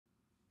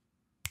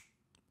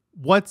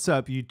What's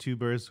up,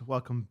 YouTubers?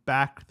 Welcome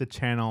back to the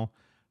channel.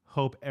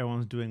 Hope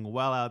everyone's doing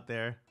well out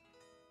there.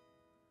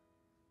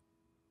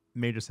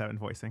 Major 7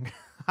 voicing.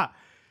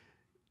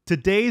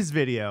 Today's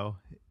video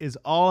is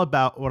all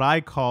about what I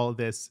call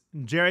this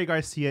Jerry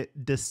Garcia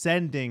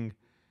descending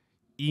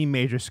E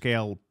major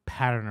scale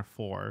pattern of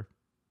 4.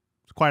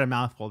 It's quite a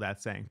mouthful,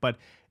 that saying, but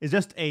it's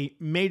just a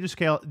major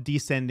scale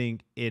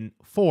descending in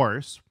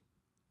 4s,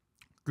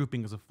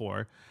 groupings of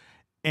 4.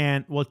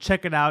 And we'll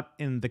check it out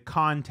in the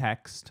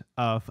context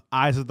of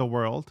Eyes of the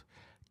World,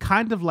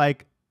 kind of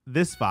like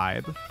this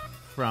vibe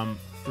from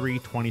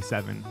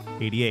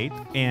 3/27/88.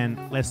 And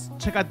let's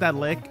check out that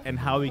lick and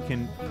how we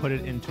can put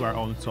it into our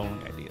own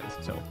soloing ideas.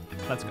 So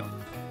let's go.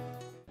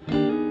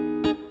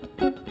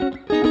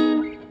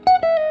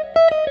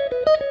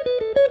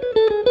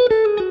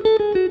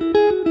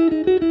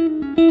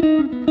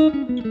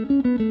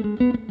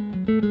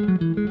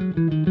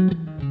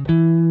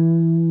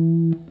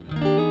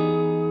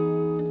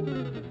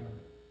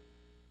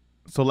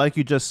 So like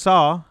you just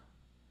saw,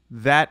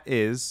 that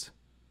is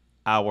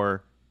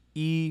our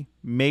E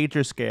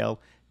major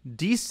scale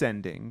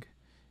descending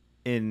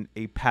in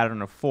a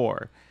pattern of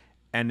 4.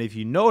 And if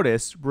you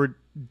notice, we're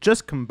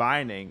just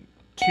combining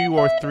 2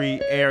 or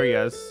 3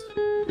 areas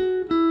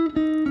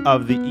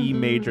of the E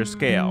major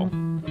scale.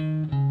 If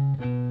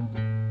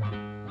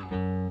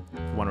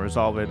you want to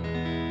resolve it,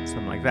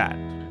 something like that.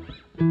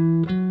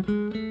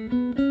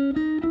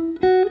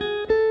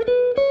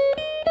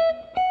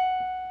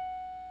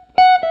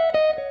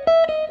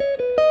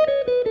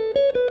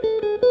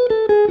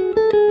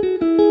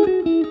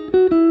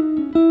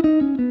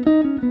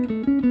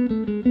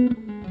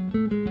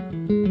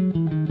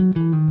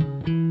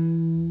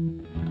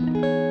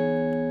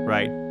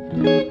 Right?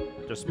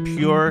 Just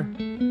pure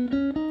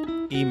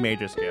E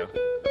major scale.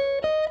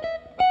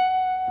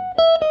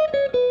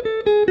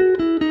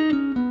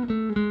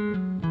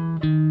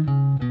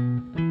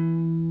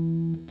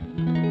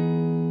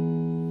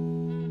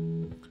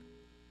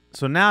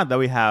 So now that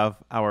we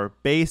have our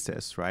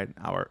basis, right,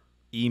 our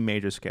E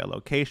major scale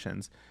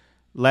locations,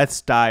 let's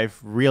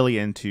dive really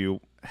into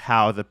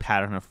how the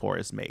pattern of 4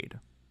 is made.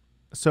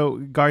 So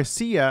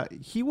Garcia,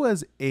 he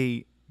was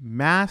a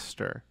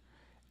master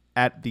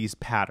at these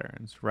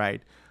patterns,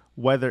 right?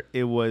 Whether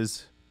it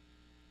was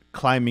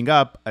climbing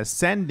up,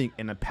 ascending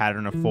in a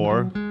pattern of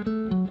 4,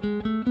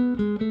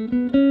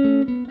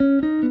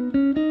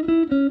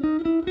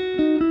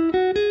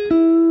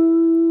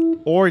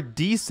 or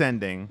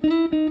descending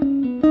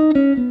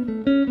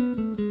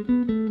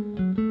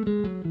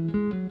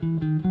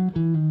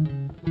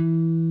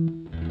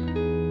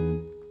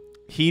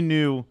he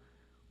knew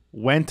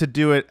when to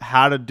do it,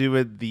 how to do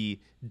it, the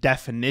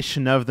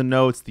definition of the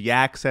notes, the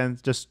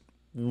accents, just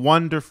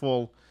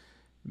wonderful,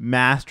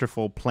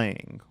 masterful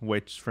playing,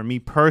 which for me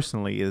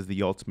personally is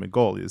the ultimate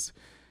goal, is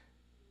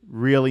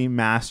really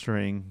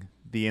mastering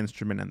the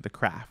instrument and the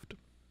craft.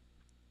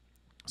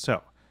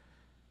 So,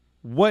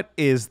 what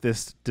is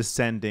this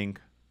descending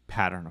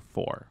pattern of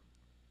 4,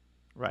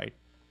 right?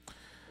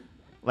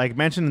 Like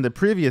mentioned in the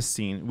previous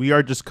scene, we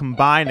are just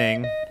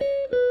combining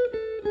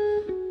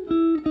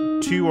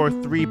 2 or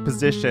 3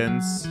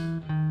 positions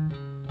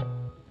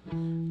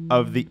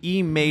of the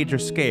E major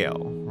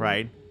scale,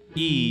 right?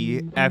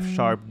 E, F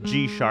sharp,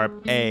 G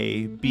sharp,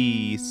 A,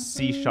 B,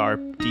 C sharp,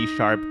 D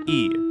sharp,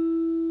 E.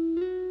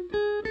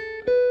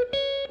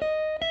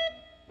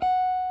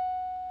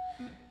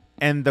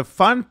 And the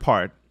fun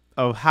part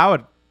of how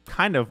it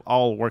kind of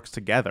all works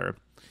together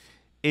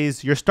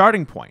is your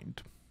starting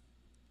point.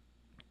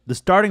 The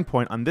starting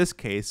point on this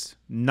case,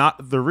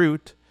 not the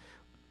root,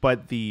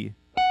 but the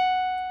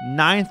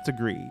 9th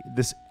degree,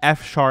 this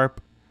F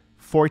sharp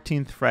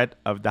 14th fret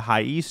of the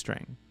high E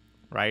string,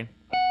 right?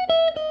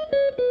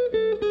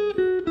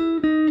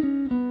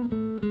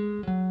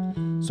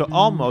 So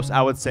almost,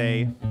 I would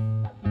say,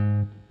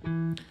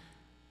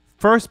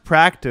 first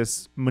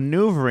practice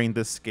maneuvering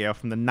this scale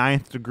from the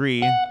 9th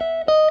degree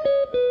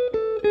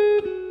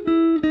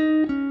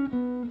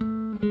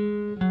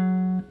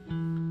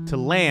to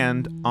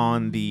land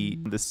on the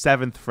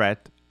 7th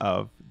fret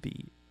of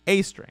the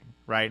A string,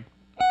 right?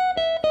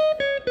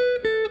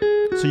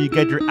 So you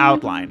get your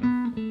outline.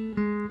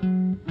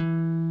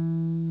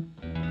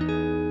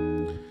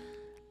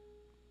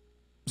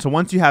 So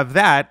once you have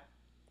that,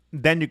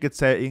 then you could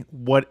say,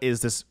 what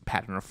is this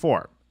pattern of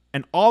 4?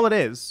 And all it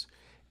is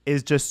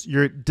just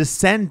you're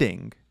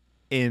descending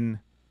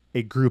in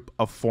a group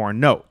of 4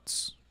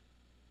 notes,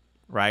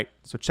 right?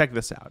 So check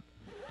this out.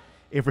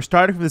 If we're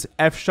starting from this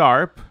F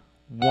sharp,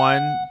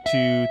 1,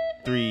 2,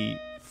 3,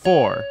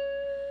 4,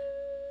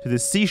 to the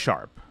C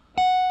sharp.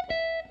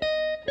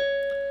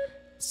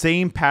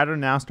 Same pattern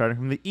now starting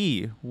from the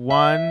E.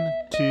 1,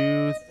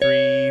 2,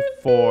 3,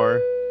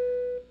 4,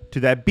 to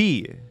that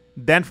B.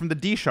 Then from the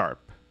D sharp.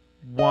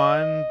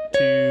 1,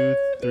 2,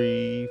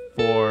 3,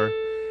 4.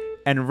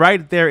 And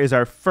right there is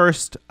our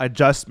first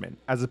adjustment.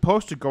 As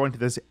opposed to going to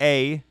this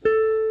A,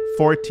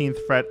 14th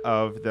fret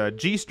of the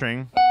G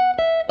string,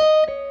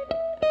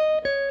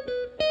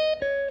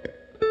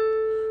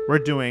 we're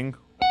doing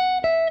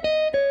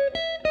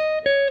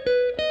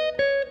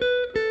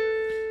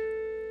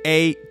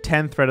A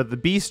 10th fret of the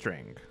B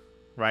string,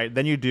 right?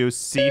 Then you do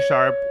C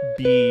sharp,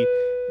 B,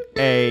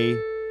 A,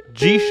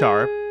 G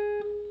sharp,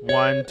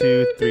 1,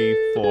 2,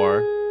 3,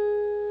 4.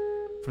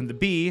 From the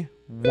B,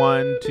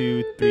 1,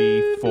 2,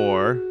 3,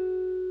 4.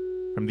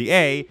 From the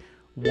A,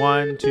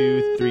 1,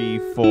 2, 3,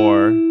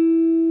 4.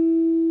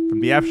 From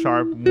the F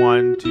sharp,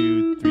 1,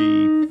 2,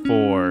 3,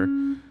 4.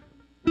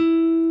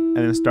 And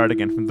then start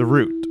again from the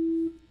root.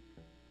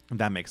 If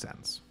that makes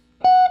sense.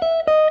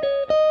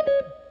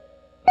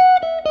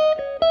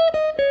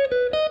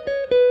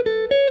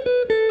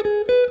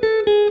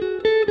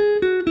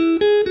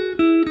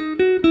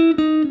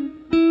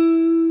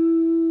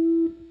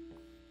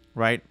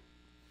 Right?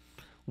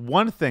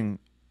 One thing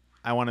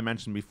I want to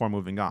mention before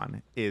moving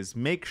on is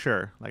make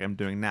sure, like I'm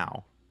doing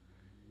now,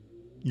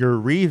 your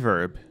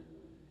reverb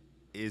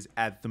is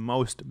at the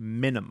most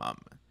minimum.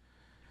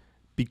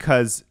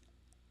 Because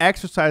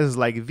exercises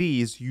like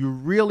these, you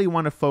really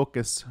want to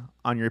focus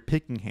on your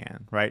picking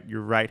hand, right?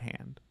 Your right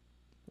hand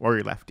or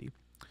your lefty,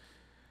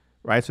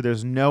 right? So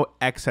there's no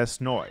excess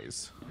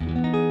noise,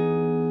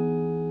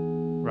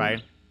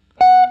 right?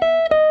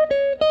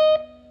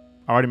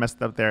 I already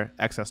messed up there,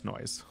 excess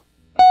noise.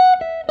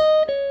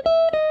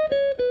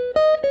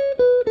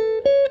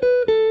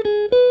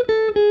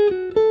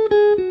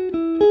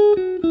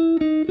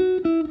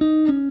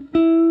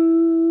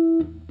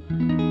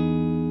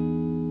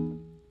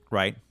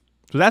 Right?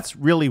 So that's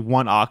really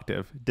one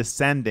octave,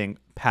 descending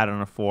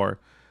pattern of 4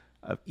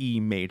 of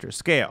E major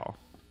scale.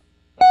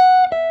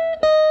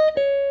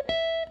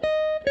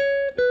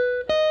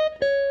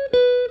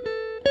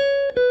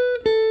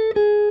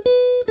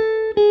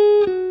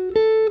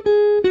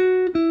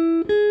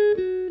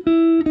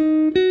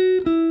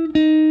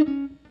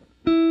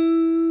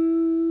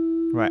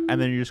 Right,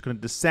 and then you're just going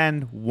to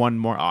descend one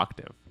more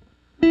octave.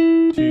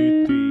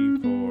 2,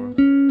 3, 4.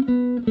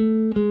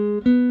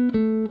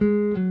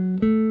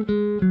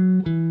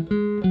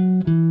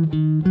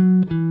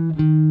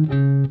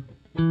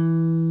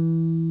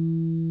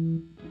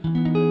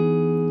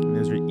 And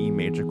there's your E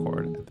major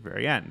chord at the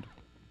very end.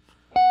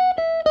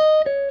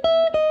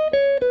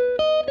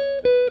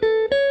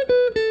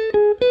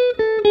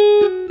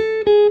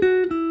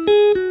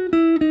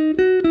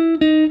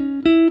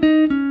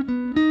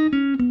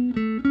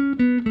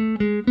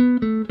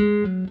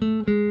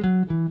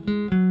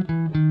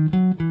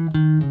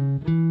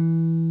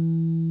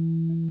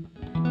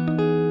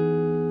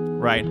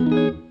 Right.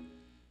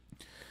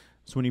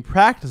 So when you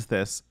practice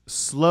this,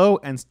 slow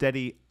and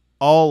steady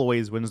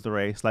always wins the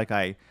race, like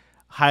I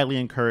highly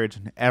encourage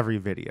in every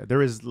video.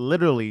 There is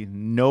literally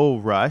no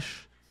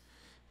rush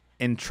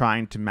in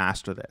trying to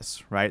master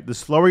this, right? The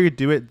slower you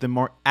do it, the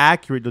more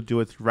accurate you'll do it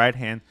with your right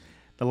hand,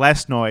 the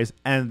less noise,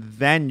 and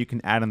then you can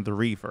add in the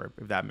reverb,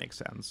 if that makes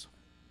sense.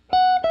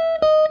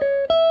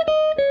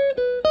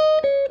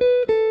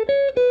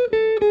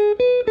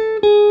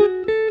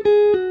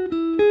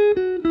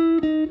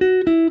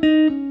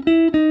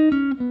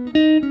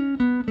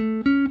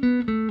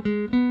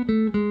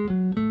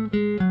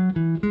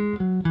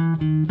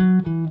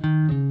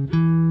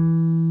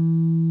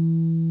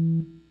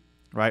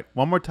 Right?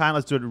 One more time.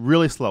 Let's do it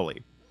really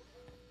slowly.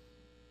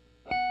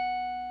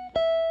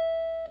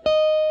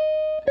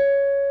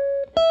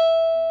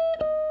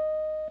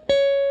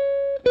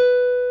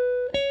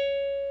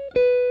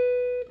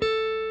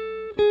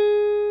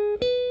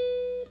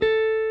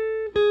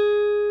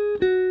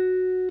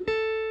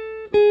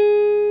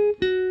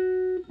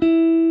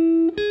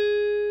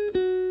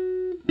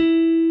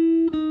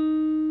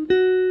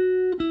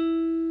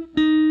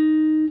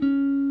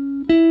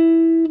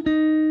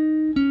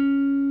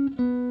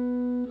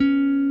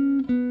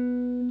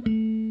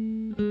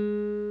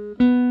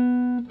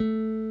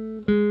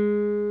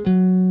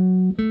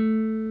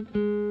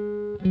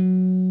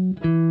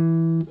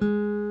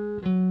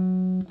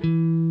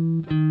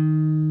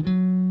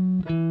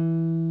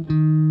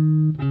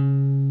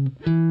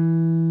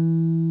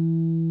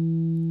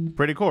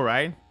 Pretty cool,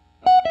 right?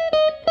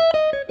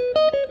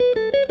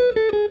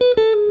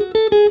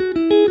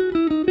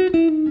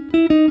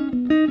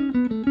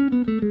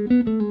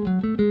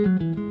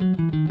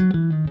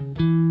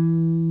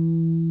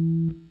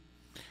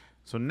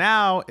 So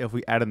now if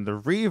we add in the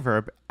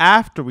reverb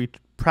after we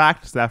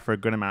practice that for a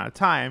good amount of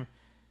time,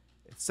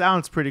 it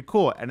sounds pretty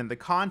cool. And in the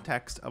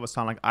context of a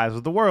song like Eyes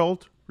of the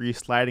World, where you're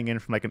sliding in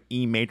from like an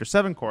E major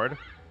 7 chord,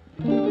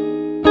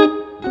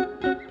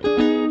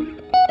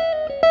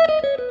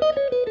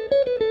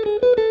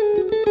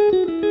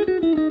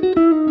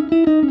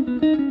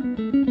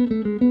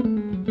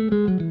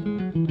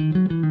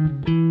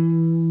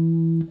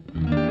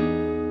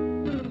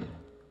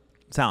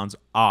 sounds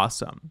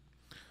awesome.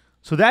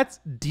 So that's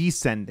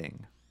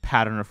descending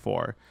pattern of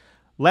 4.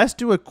 Let's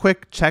do a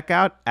quick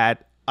checkout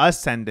at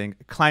ascending,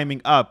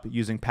 climbing up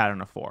using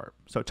pattern of 4.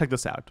 So check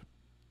this out.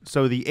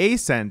 So the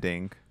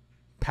ascending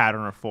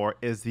pattern of 4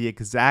 is the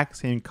exact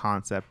same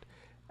concept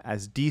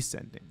as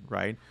descending,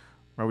 right?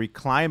 Where we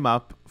climb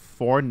up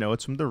 4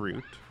 notes from the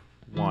root.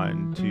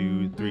 1,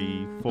 2,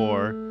 3,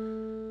 4.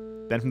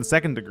 Then from the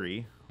second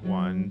degree,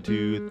 1,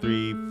 2,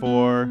 3,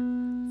 4.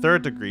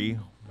 Third degree,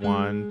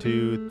 1,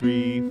 2,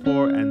 3,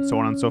 4, and so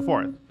on and so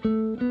forth.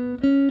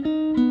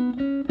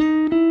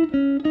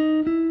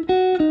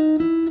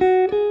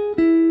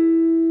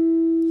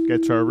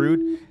 Get to our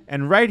root,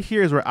 and right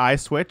here is where I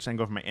switch and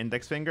go for my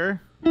index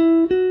finger.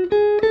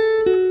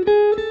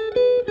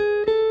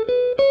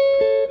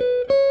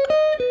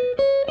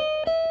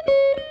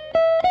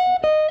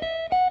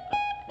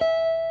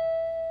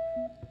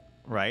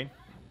 Right?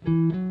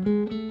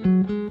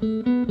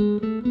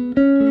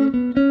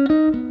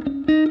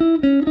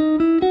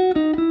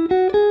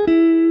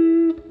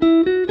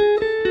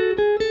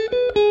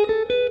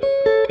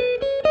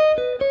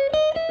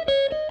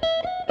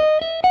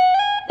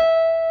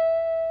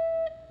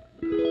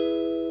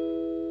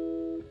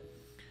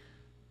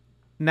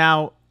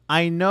 Now,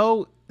 I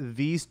know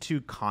these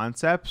two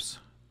concepts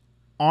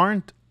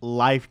aren't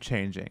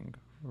life-changing,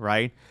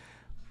 right?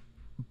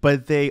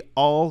 But they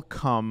all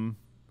come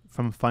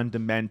from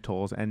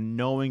fundamentals and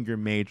knowing your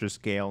major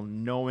scale,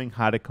 knowing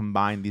how to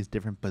combine these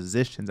different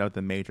positions of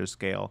the major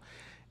scale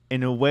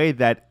in a way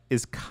that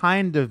is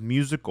kind of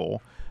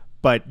musical,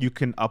 but you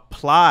can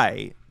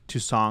apply to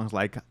songs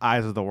like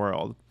Eyes of the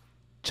World,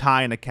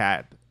 China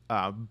Cat,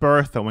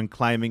 Bertha when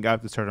climbing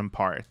up to certain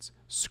parts,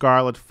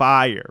 Scarlet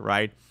Fire,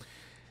 right?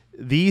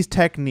 These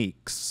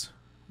techniques,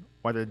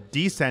 whether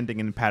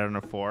descending in pattern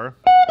of 4,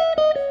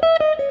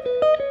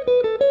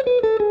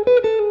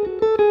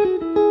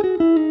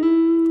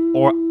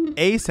 or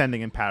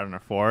ascending in pattern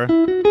of 4,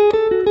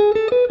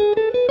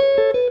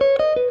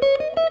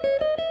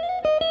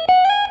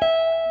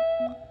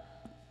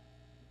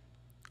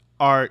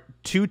 are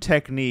two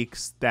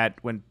techniques that,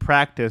 when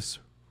practiced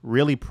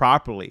really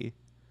properly,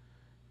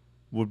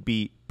 would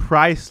be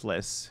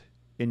priceless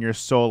in your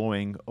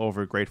soloing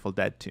over Grateful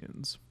Dead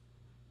tunes.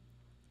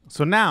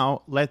 So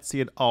now, let's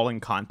see it all in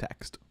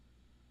context.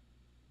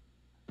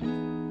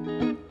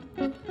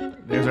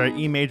 There's our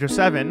E major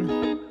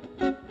 7,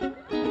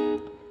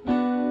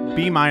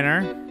 B minor,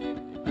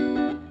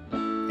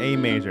 A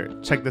major.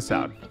 Check this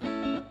out.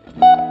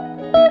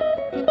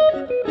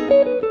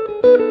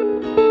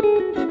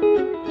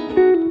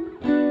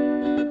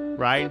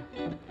 Right?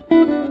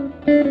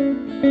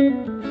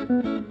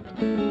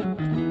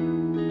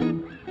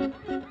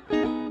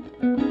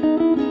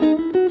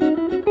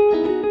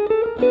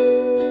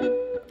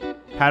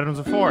 Patterns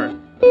of 4.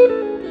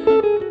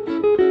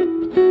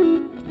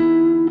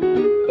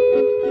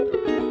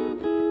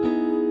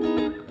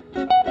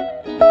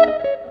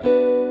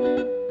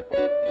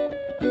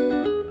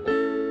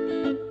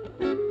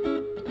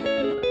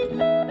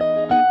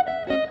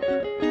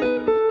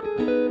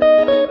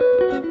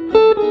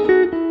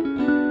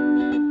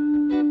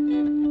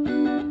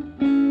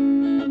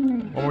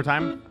 One more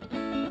time.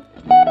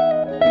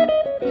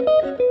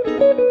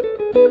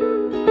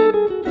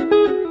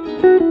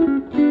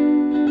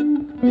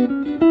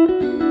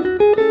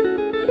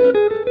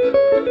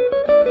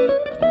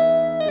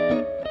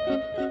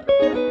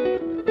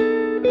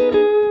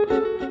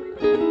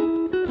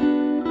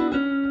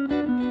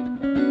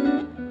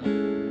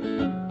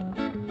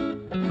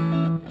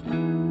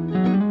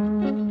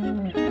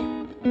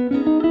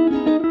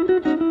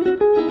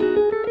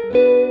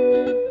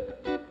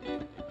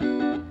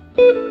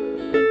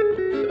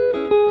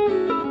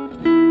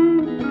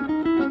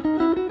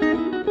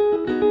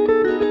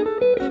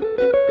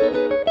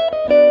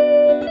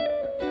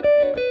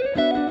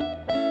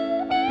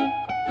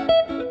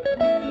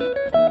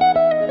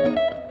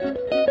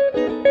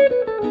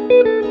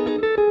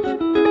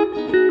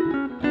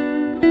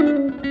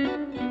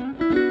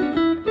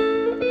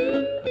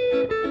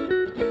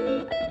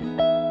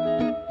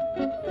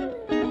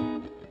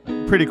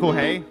 Pretty cool,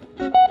 hey?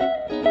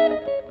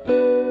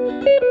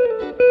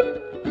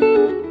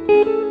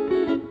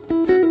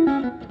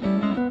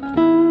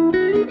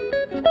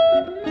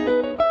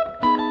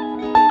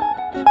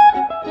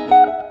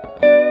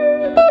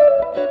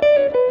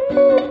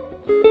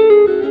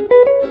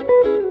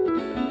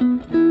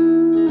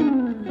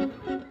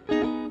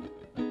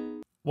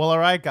 Well, all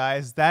right,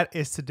 guys, that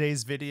is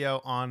today's video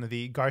on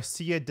the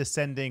Garcia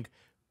descending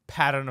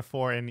pattern of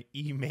 4 in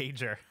E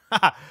major.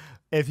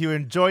 If you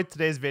enjoyed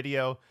today's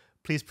video,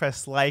 please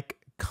press like,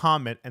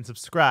 comment, and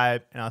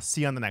subscribe, and I'll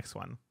see you on the next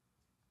one.